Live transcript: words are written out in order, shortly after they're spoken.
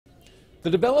The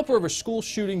developer of a school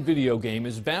shooting video game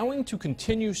is vowing to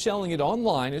continue selling it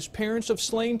online as parents of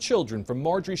slain children from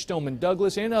Marjorie Stoneman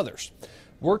Douglas and others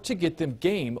work to get the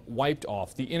game wiped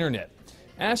off the internet.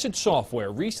 Acid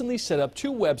Software recently set up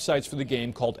 2 websites for the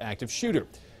game called Active Shooter,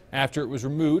 after it was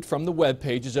removed from the web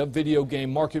pages of video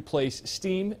game marketplace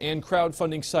Steam and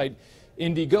crowdfunding site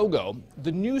Indiegogo.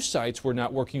 The new sites were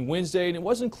not working Wednesday, and it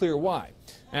wasn't clear why.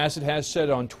 Acid has said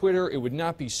on Twitter it would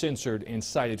not be censored and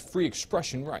cited free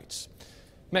expression rights.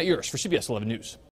 Matt Yurus for CBS 11 News.